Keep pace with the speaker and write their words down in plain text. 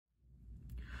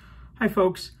Hi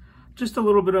folks, just a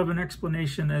little bit of an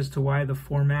explanation as to why the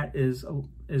format is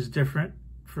different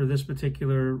for this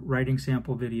particular writing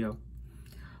sample video.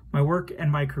 My work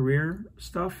and my career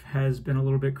stuff has been a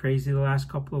little bit crazy the last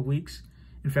couple of weeks.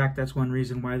 In fact, that's one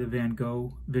reason why the Van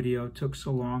Gogh video took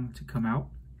so long to come out.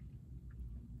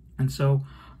 And so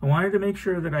I wanted to make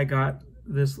sure that I got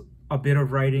this a bit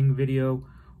of writing video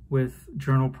with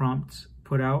journal prompts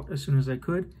put out as soon as I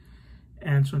could.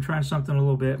 And so I'm trying something a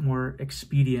little bit more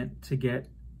expedient to get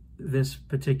this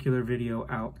particular video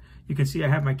out. You can see I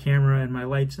have my camera and my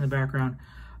lights in the background,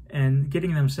 and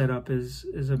getting them set up is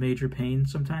a major pain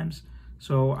sometimes.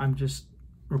 So I'm just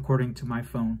recording to my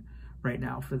phone right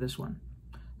now for this one.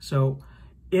 So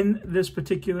in this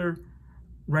particular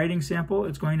writing sample,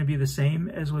 it's going to be the same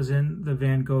as was in the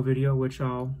Van Gogh video, which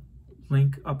I'll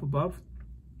link up above,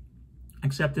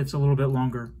 except it's a little bit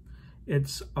longer.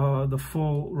 It's the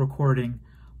full recording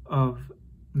of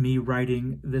me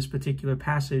writing this particular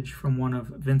passage from one of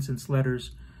Vincent's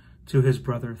letters to his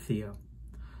brother Theo.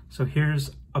 So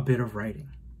here's a bit of writing.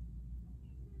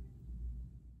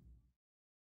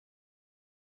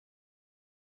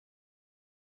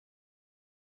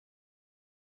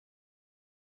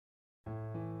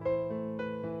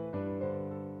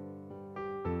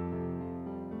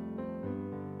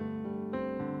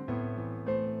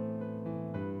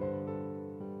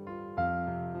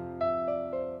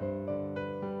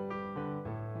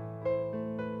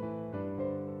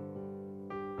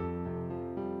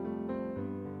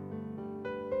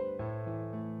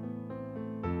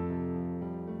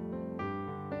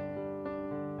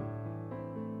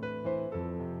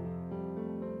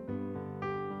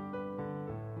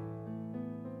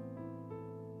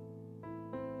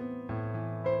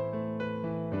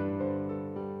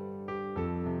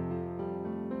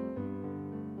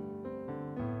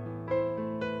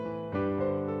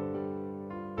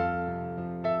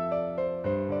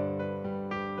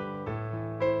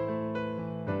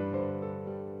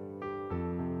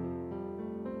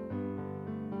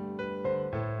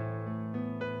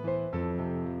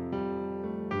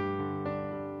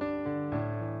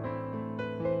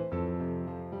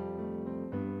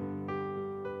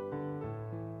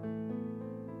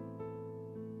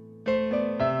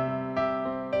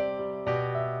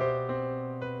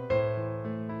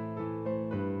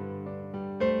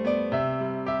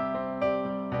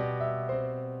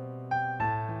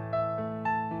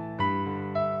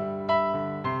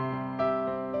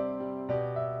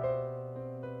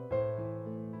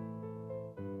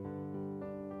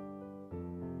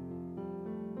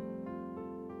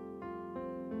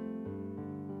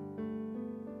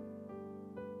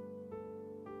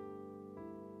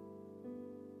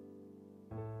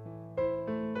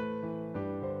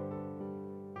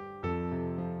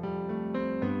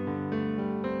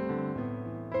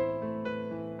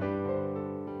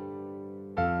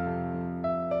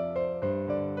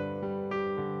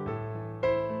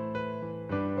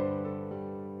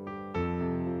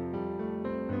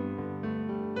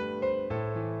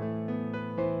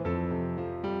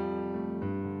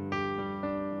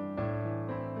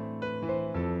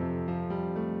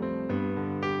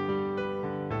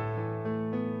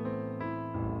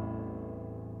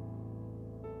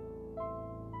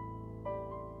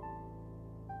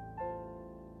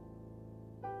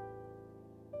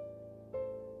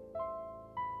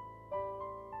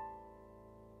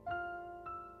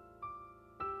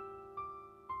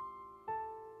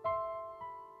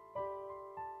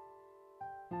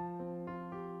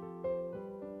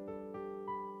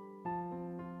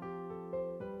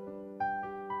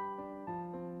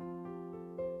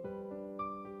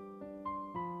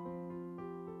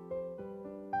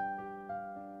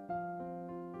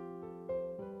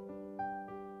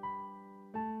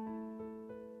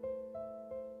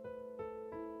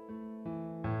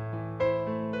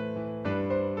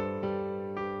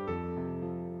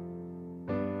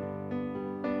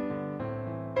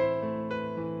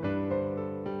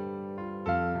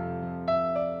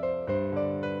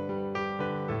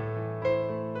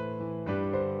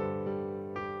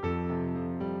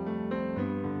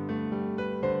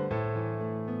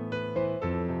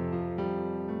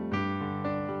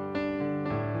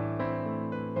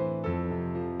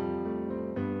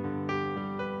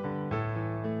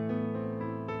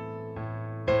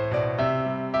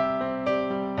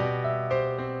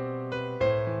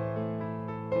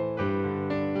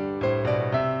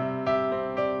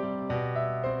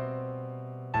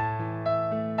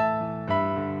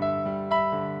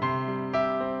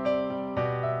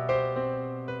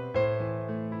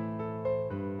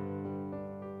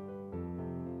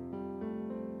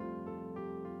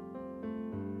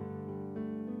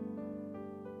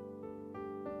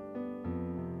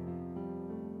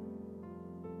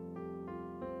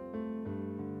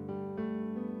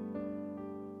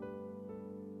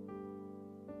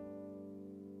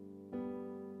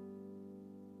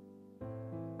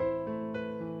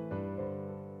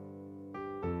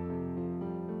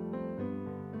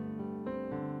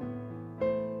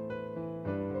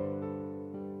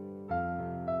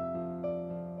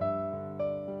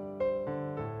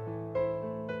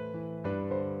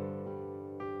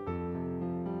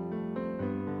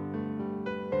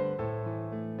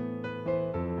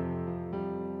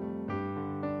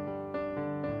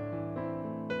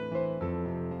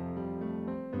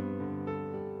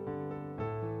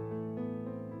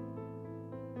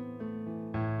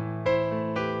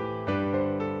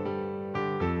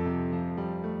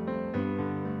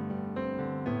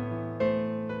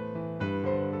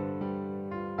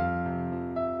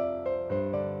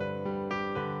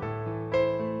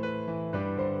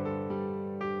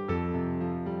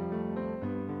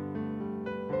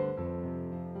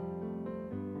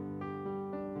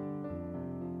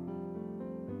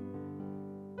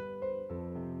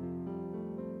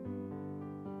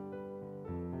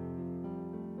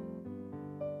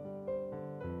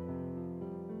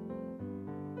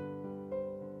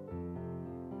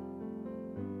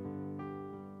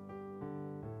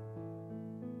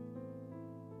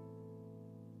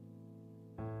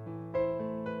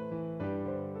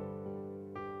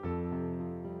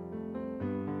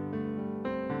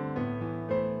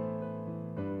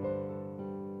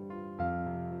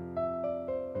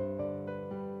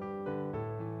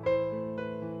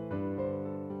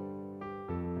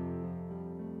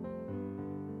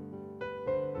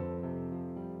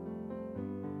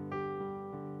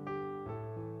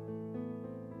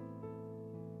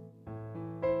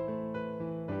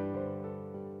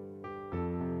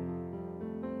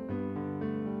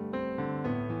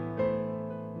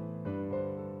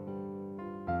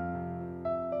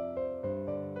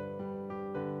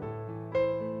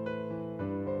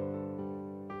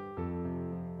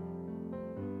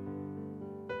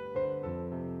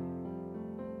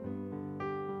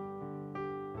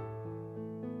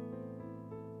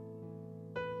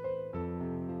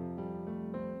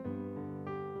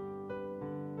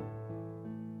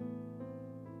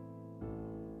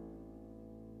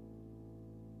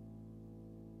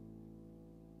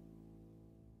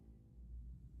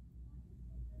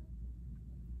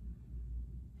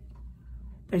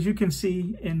 As you can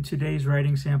see in today's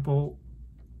writing sample,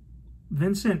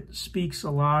 Vincent speaks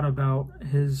a lot about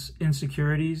his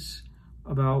insecurities,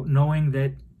 about knowing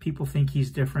that people think he's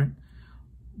different,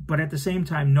 but at the same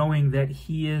time knowing that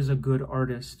he is a good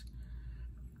artist.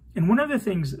 And one of the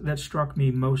things that struck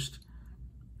me most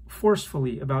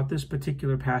forcefully about this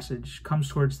particular passage comes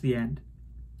towards the end.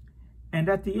 And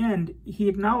at the end, he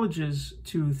acknowledges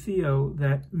to Theo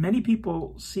that many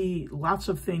people see lots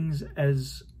of things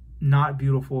as not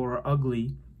beautiful or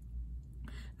ugly,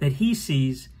 that he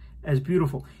sees as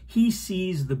beautiful. He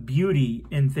sees the beauty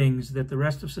in things that the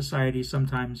rest of society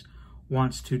sometimes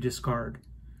wants to discard.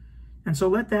 And so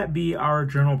let that be our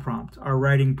journal prompt, our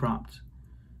writing prompt.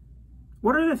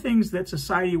 What are the things that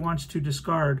society wants to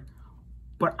discard,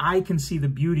 but I can see the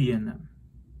beauty in them?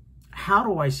 How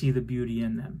do I see the beauty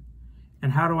in them?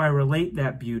 And how do I relate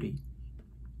that beauty?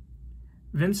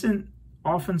 Vincent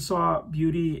often saw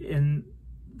beauty in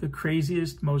the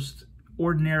craziest, most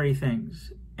ordinary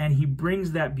things, and he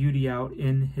brings that beauty out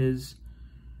in his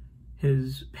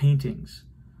paintings.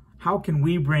 How can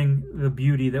we bring the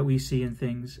beauty that we see in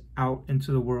things out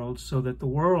into the world so that the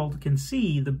world can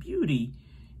see the beauty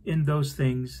in those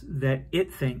things that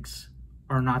it thinks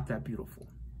are not that beautiful?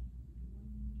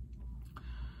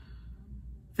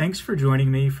 Thanks for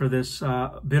joining me for this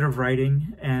bit of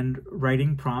writing and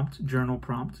writing prompt, journal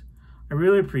prompt. I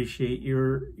really appreciate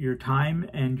your time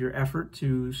and your effort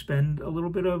to spend a little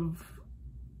bit of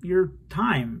your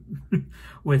time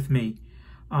with me.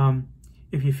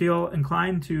 If you feel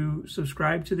inclined to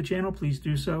subscribe to the channel, please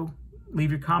do so.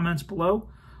 Leave your comments below.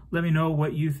 Let me know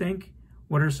what you think.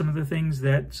 What are some of the things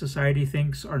that society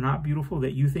thinks are not beautiful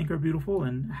that you think are beautiful,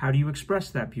 and how do you express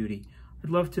that beauty? I'd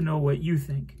love to know what you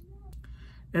think.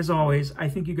 As always, I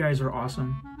think you guys are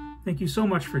awesome. Thank you so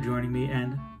much for joining me,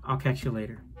 and I'll catch you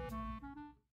later.